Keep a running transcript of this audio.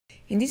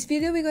In this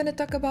video, we're going to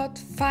talk about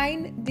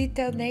fine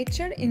detailed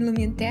nature in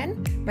Lumion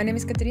 10. My name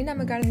is Katerina, I'm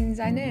a garden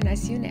designer, and I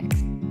see you next.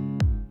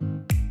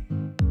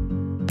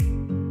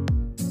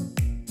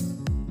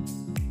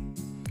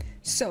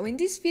 So in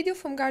this video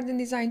from Garden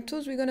Design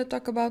Tools, we're going to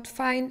talk about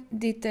fine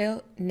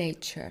detailed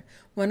nature,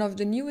 one of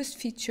the newest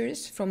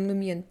features from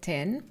Lumion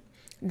 10,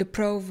 the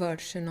Pro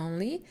version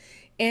only,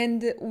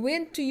 and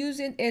when to use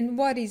it and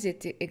what is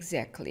it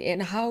exactly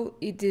and how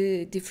it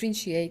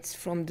differentiates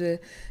from the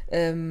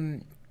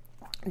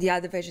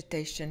other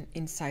vegetation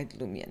inside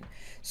Lumion.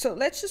 So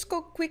let's just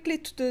go quickly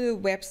to the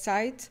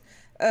website,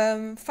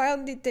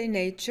 Fine Detailed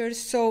Nature.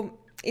 So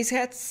it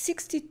had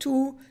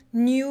 62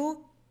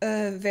 new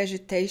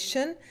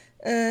vegetation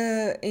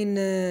in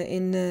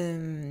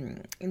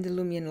the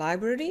Lumion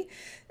library,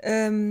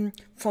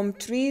 from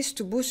trees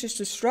to bushes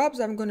to shrubs.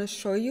 I'm going to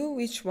show you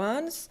which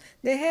ones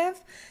they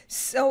have.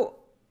 So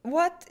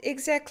what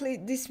exactly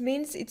this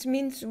means? It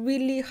means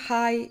really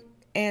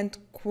high-end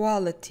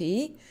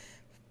quality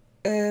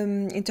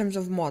in terms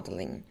of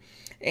modeling,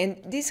 and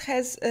this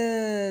has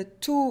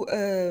two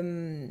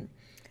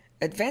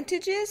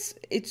advantages.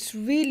 It's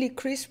really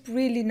crisp,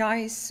 really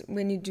nice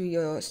when you do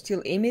your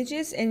still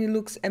images, and it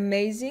looks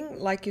amazing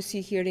like you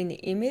see here in the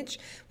image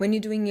when you're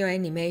doing your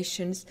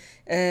animations,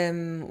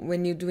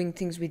 when you're doing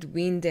things with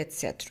wind,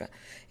 etc.,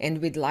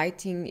 and with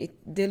lighting,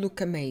 they look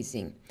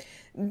amazing.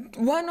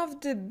 One of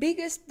the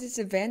biggest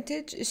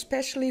disadvantage,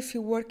 especially if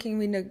you're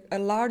working in a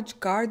large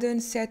garden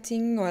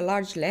setting or a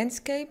large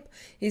landscape,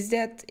 is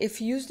that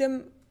if you use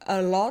them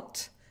a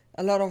lot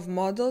of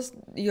models,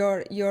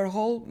 your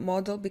whole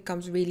model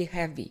becomes really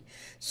heavy.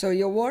 So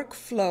your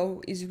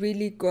workflow is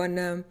really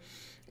gonna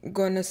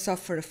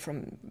suffer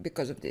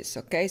because of this.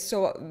 Okay,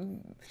 so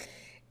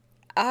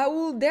I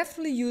will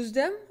definitely use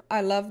them.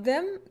 I love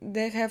them.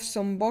 They have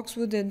some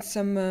boxwood and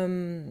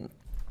some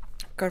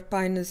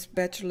Carpinus,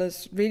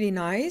 betulus, really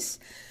nice,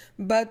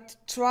 but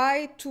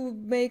try to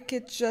make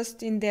it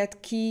just in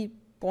that key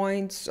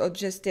points or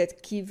just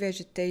that key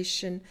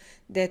vegetation,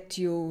 that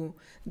you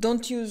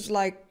don't use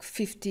like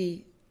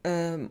 50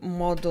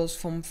 models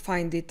from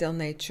fine detail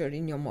nature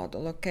in your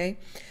model. Okay,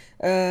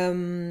 I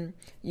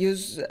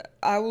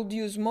would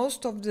use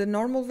most of the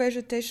normal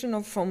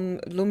vegetation from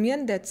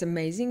Lumion. That's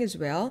amazing as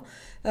well,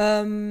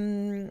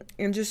 and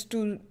just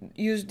to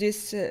use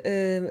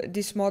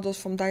these models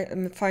from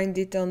fine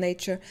detail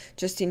nature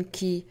just in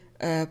key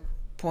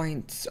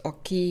points or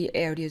key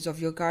areas of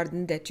your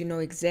garden that you know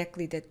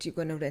exactly that you're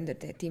going to render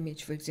that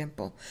image, for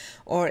example.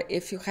 Or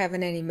if you have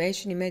an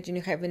animation, imagine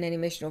you have an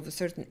animation of a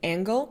certain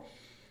angle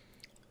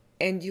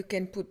and you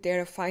can put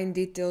there a fine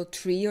detail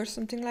tree or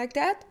something like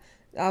that.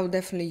 I'll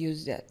definitely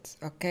use that.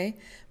 Okay,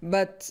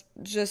 but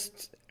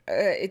just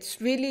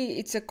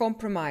it's a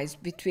compromise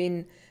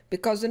between,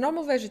 because the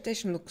normal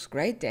vegetation looks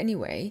great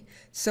anyway,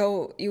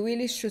 so you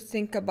really should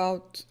think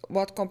about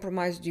what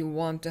compromise do you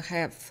want to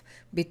have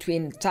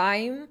between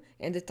time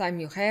and the time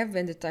you have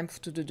and the time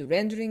to do the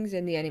renderings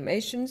and the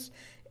animations,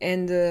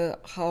 and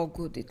how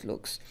good it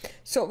looks.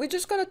 So we're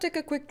just going to take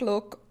a quick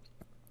look.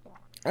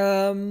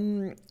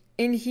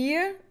 In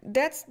here,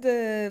 that's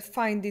the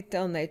fine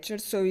detail nature.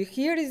 So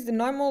here is the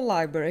normal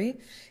library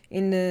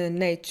in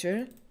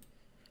nature.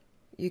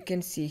 You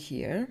can see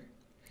here.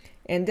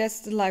 And that's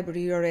the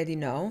library you already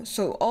know.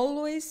 So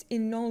always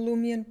in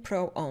Lumion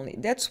Pro only.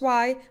 That's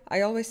why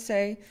I always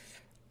say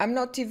I'm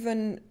not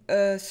even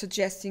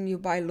suggesting you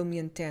buy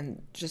Lumion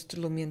 10, just the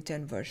Lumion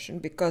 10 version,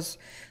 because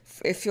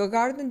if you're a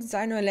garden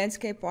designer or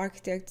landscape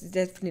architect, there's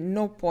definitely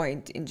no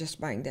point in just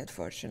buying that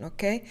version,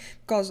 okay?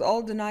 Because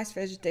all the nice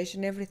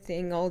vegetation,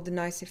 everything, all the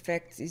nice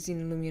effects is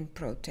in Lumion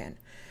Pro 10.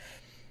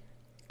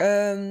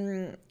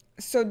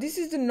 So this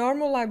is the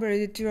normal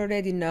library that you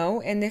already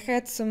know, and they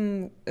had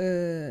some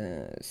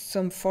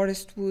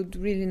forest wood,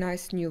 really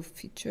nice new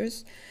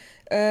features,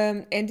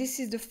 and this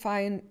is the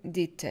fine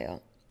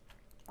detail.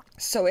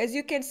 So as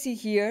you can see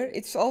here,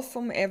 it's all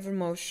from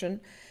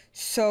Evermotion.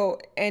 So,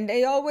 and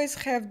they always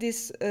have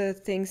this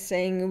thing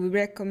saying we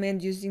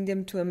recommend using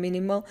them to a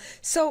minimal.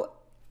 So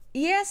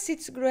yes,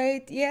 it's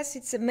great, yes,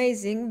 it's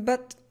amazing,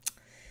 but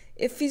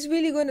if it's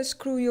really going to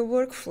screw your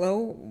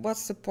workflow,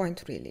 what's the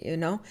point really, you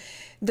know?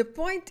 The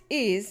point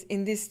is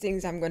in these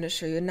things I'm going to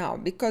show you now,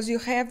 because you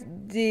have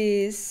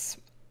this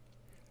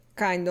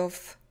kind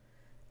of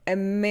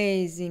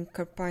amazing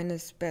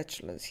Carpinus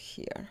betulus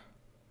here.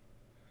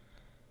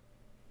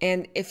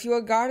 And if you're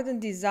a garden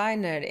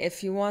designer,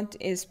 if you want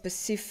a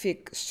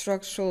specific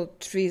structural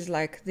trees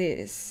like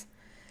this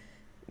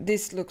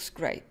looks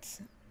great.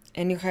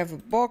 And you have a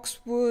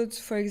boxwoods,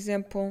 for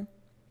example.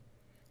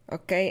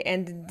 Okay,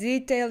 and the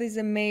detail is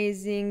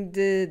amazing,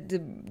 the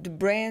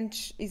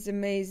branch is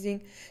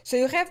amazing. So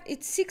you have,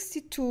 it's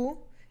 62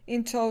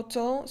 in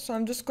total, so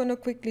I'm just going to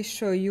quickly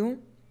show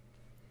you.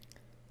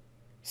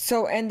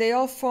 So, and they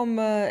all from,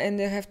 and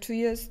they have 2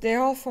 years,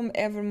 they're all from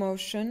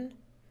Evermotion.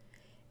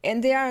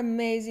 And they are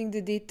amazing,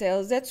 the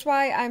details. That's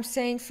why I'm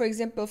saying, for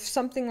example, if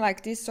something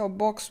like this, or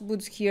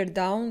boxwoods here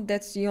down,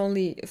 that's the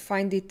only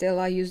fine detail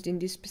I used in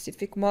this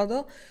specific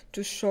model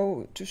to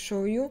show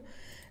you.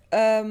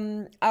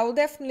 I will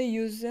definitely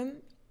use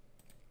them.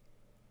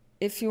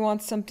 if you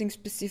want something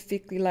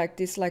specifically like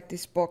this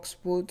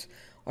boxwood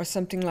or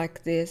something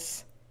like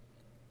this,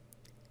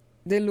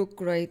 they look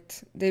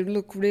great. They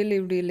look really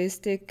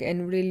realistic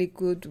and really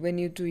good when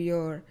you do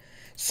your...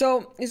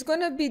 So it's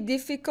gonna be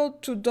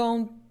difficult to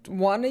don't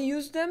want to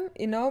use them,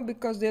 you know,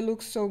 because they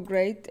look so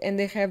great and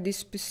they have this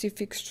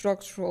specific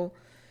structural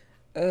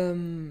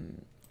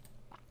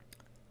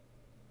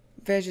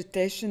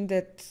vegetation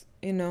that,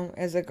 you know,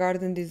 as a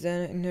garden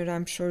designer,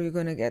 I'm sure you're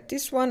gonna get.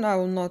 This one I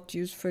will not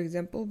use, for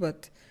example,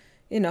 but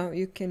you know,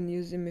 you can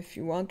use them if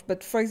you want.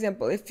 But for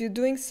example, if you're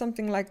doing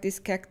something like this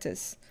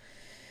cactus,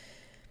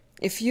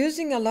 if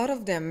using a lot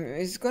of them,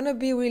 it's gonna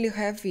be really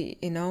heavy,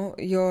 you know,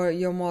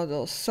 your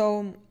model.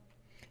 So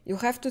you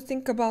have to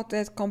think about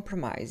that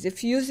compromise.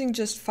 If you're using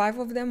just 5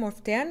 of them or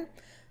 10,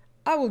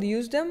 I will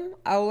use them.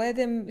 I will add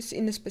them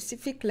in a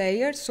specific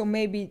layer. So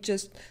maybe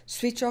just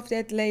switch off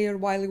that layer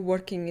while you're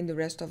working in the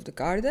rest of the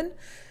garden.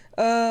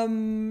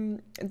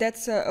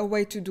 That's a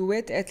way to do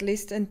it, at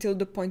least until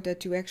the point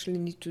that you actually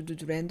need to do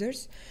the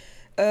renders.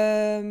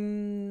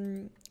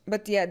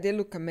 But yeah, they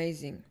look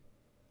amazing.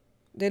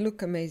 They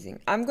look amazing.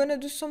 I'm gonna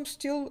do some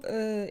still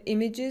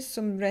images,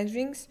 some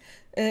renderings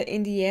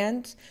in the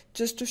end,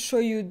 just to show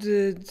you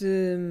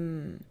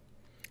the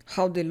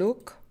how they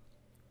look.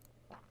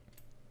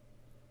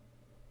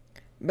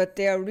 But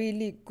they are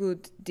really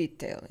good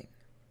detailing.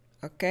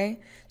 Okay,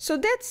 so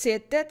that's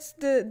it. That's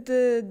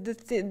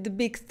the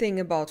big thing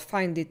about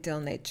fine detail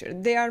nature.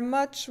 They are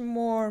much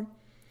more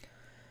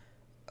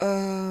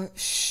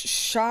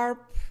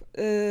sharp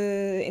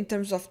in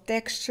terms of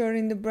texture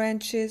in the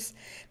branches,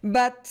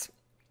 but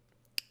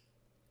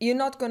you're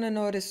not gonna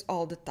notice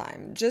all the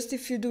time. Just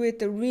if you do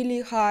it a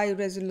really high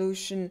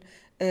resolution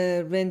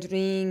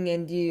rendering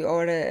and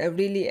or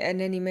really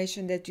an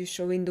animation that you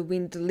show in the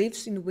wind, the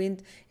leaves in the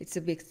wind, it's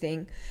a big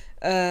thing.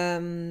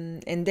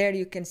 And there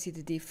you can see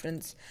the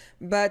difference.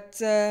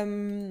 But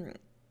in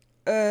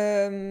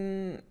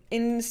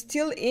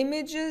still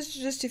images,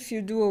 just if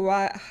you do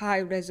a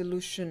high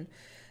resolution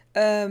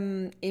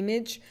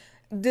image,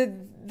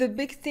 the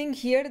big thing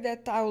here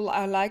that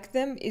I like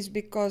them is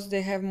because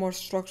they have more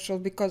structural,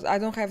 because I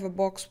don't have a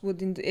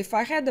boxwood in the, if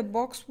I had a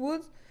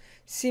boxwood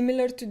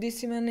similar to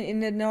this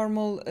in a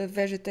normal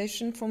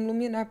vegetation from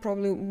Lumion, I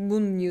probably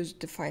wouldn't use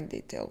the fine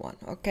detail one.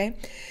 Okay,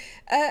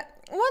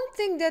 one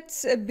thing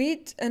that's a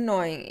bit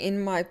annoying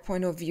in my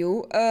point of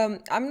view,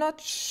 I'm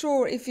not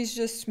sure if it's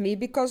just me,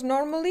 because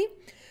normally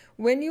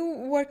when you're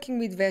working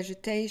with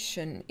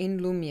vegetation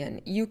in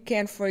Lumion, you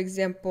can, for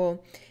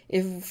example,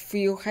 if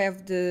you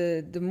have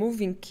the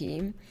moving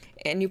key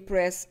and you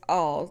press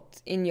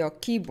Alt in your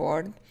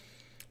keyboard,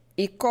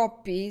 it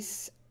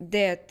copies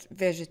that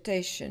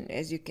vegetation,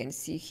 as you can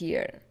see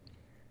here.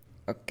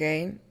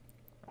 Okay,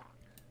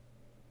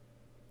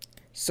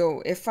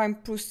 so if I'm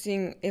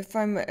pressing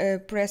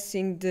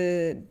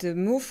the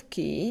move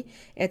key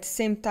at the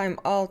same time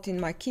Alt in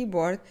my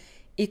keyboard,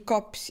 it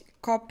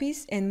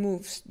copies and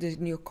moves the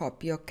new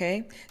copy.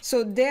 Okay,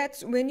 so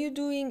that's when you're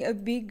doing a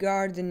big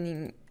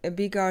garden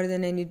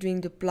and you're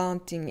doing the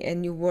planting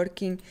and you're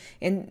working,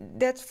 and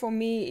that's, for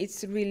me,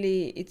 it's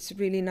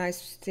really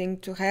nice thing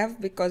to have,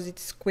 because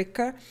it's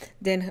quicker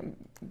than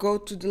go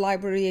to the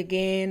library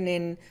again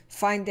and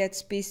find that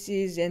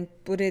species and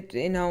put it,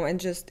 you know, and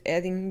just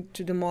adding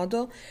to the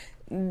model.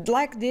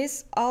 Like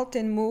this, Alt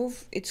and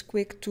move, it's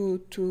quick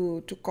to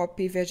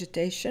copy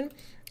vegetation,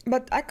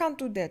 but I can't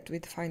do that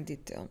with fine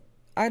detail.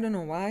 I don't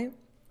know why.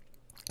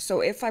 So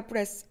if I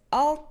press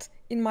Alt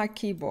in my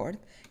keyboard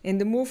and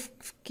the move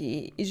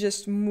key, it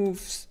just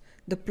moves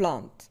the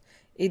plant.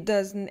 It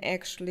doesn't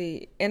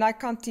actually, and I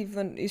can't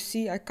even, you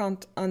see, I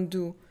can't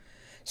undo.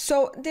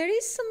 So there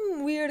is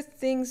some weird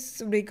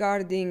things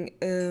regarding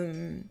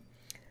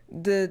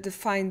the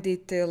fine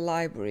detail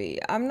library.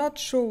 I'm not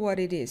sure what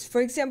it is.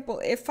 For example,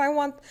 if I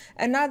want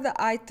another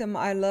item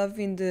I love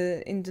in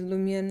the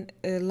Lumion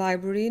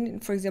library,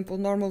 for example,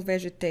 normal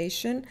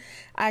vegetation,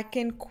 I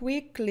can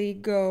quickly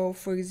go,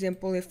 for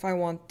example, if I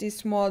want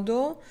this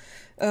model,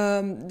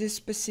 this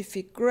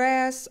specific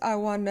grass, I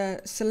want to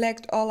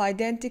select all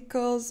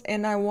identicals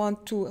and I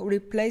want to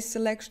replace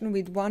selection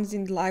with ones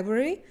in the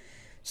library.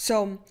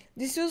 So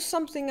this is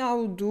something I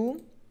will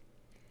do.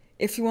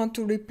 If you want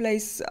to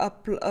replace a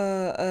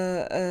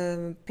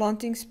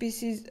planting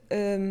species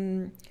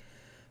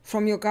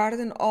from your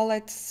garden all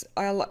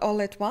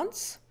at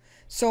once,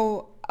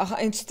 so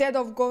instead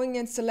of going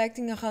and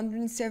selecting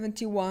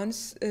 171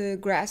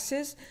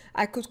 grasses,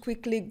 I could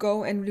quickly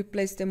go and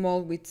replace them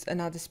all with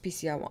another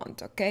species I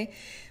want. Okay,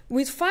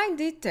 with fine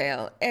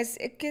detail, as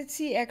you can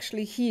see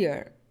actually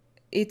here,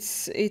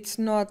 it's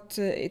not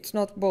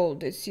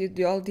bold. It's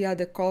all the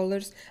other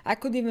colors. I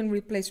could even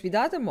replace with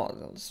other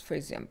models, for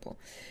example,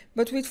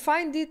 but with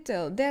fine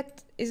detail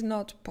that is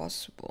not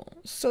possible.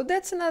 So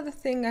that's another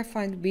thing I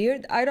find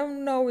weird. I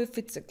don't know if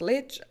it's a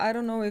glitch. I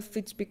don't know if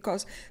it's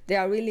because they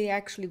are really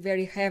actually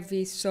very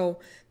heavy, so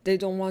they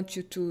don't want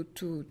you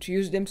to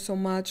use them so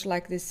much,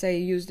 like they say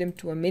use them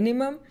to a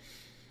minimum.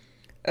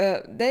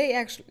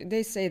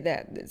 They say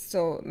that,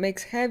 so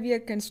makes heavier,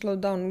 can slow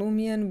down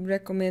Lumion,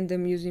 recommend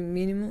them using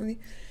minimally.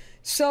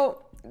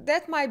 So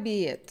that might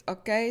be it,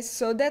 okay?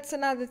 So that's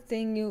another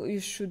thing you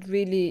should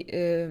really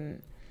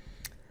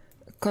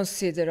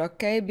consider,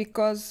 okay?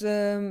 Because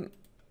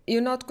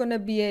you're not going to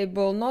be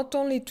able not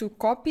only to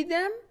copy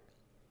them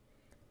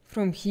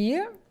from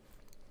here,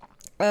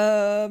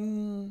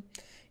 you're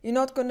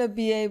not going to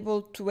be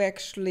able to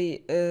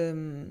actually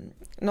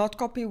not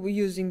copy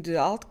using the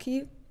Alt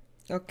key,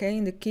 okay,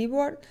 in the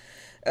keyboard.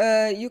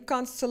 You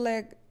can't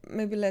select,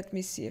 maybe let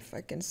me see if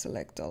I can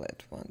select all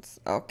at once.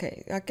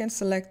 Okay, I can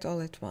select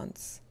all at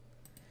once.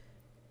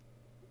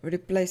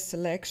 Replace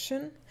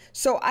selection.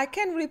 So I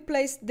can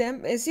replace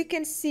them, as you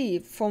can see,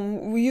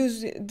 from we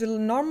use the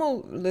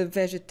normal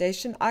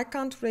vegetation, I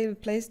can't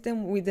replace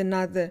them with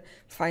another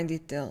fine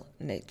detail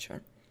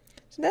nature.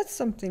 So that's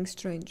something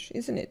strange,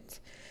 isn't it?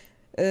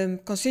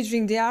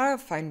 Considering they are a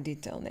fine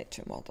detail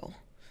nature model.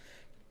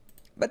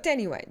 But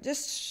anyway,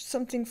 just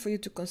something for you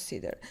to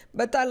consider.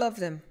 But I love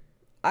them.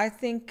 I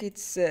think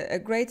it's a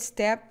great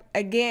step.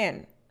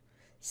 Again,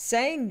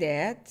 saying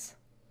that,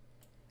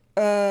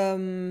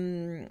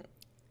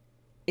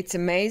 it's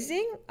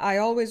amazing. I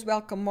always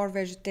welcome more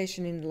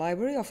vegetation in the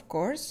library, of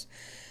course.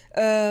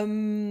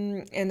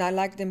 And I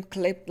like them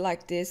clipped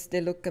like this.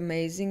 They look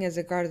amazing. As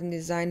a garden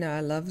designer,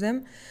 I love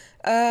them.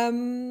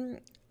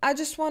 I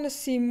just want to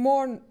see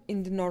more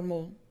in the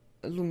normal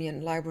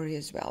Lumion library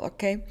as well,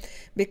 okay?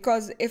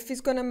 Because if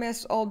it's going to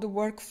mess all the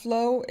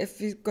workflow, if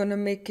it's going to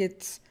make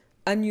it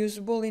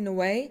unusable in a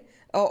way,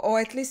 or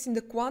at least in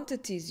the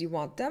quantities you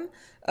want them,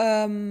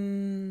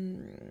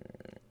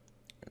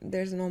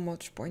 there's no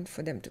much point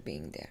for them to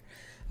being there,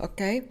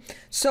 okay?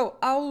 So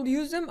I'll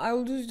use them. I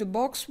will use the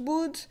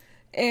boxwood,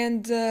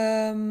 and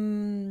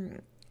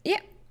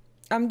yeah,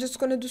 I'm just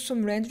gonna do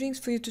some renderings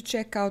for you to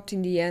check out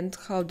in the end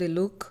how they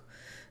look,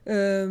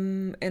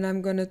 and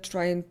I'm gonna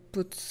try and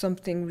put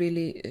something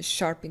really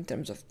sharp in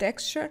terms of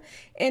texture.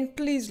 And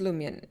please,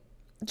 Lumion,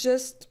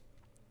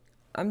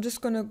 I'm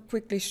just gonna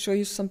quickly show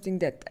you something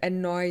that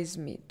annoys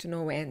me to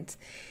no end.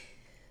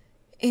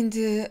 In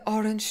the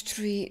orange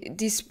tree,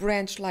 this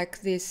branch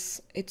like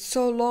this, it's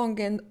so long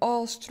and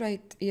all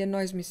straight, it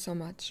annoys me so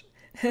much.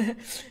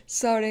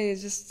 Sorry,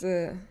 it's just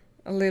a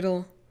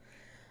little.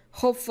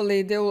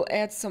 Hopefully they will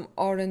add some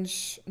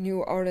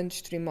new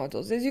orange tree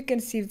models. As you can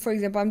see, for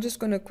example, I'm just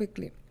gonna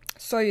quickly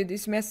show you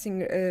this messing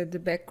the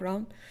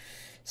background.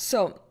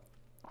 So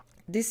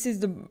this is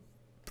the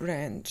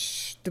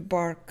branch, the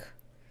bark.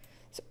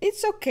 So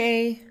it's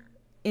okay,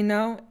 you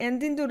know,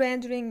 and in the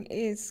rendering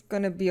it's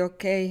gonna be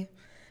okay.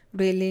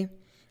 Really,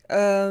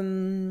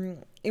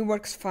 it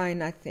works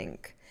fine, I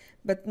think.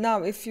 But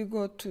now if you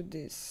go to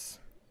this,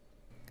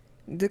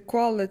 the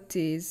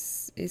quality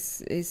is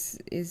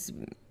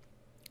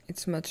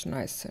it's much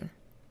nicer.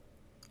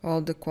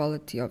 All the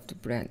quality of the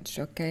branch,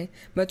 okay,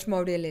 much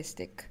more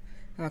realistic,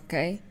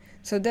 okay.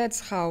 So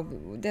that's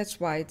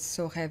why it's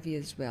so heavy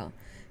as well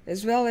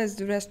as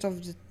the rest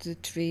of the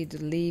tree, the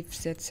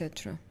leaves,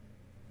 etc.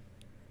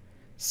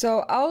 So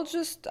I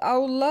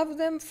would love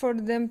them for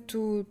them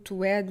to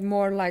add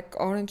more like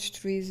orange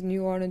trees,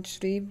 new orange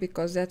tree,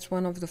 because that's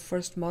one of the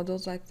first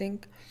models, I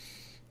think,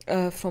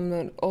 from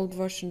the old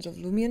versions of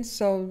Lumion.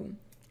 So,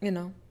 you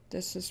know,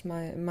 this is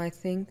my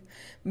thing.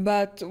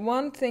 But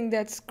one thing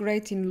that's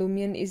great in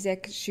Lumion is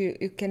actually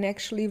you can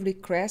actually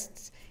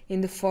request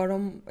in the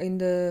forum, in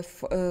the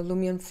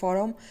Lumion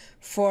forum,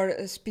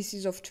 for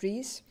species of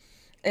trees.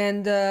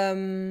 And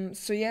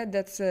so yeah,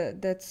 that's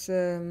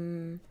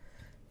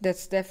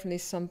definitely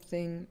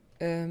something,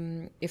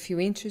 if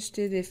you're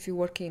interested, if you're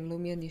working in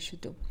Lumion, you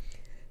should do.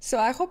 So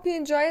I hope you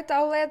enjoy it.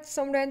 I'll add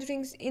some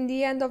renderings in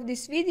the end of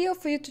this video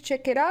for you to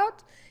check it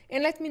out,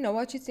 and let me know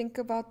what you think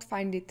about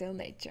fine detail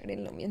nature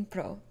in Lumion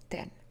Pro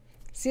 10.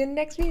 See you in the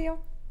next video.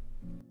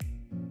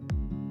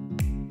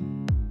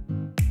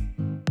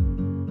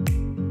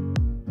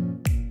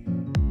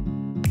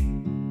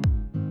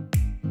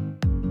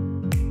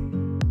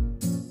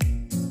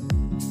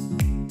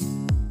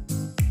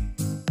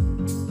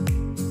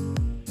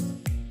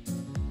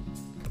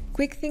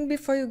 Quick thing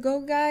before you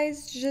go,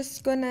 guys,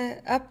 just gonna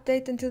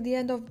update until the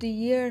end of the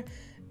year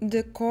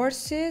the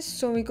courses.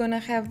 So we're gonna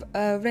have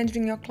a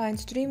Rendering Your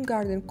Client's Dream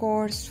Garden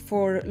course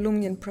for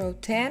Lumion Pro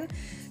 10.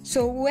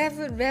 So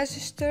whoever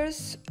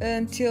registers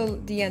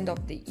until the end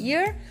of the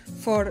year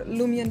for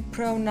Lumion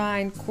Pro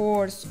 9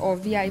 course or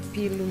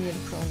VIP Lumion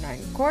Pro 9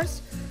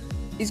 course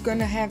is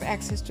gonna have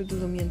access to the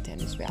Lumion 10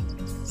 as well.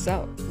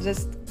 So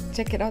just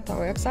check it out,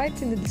 our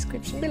website in the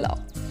description below.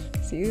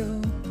 See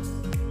you.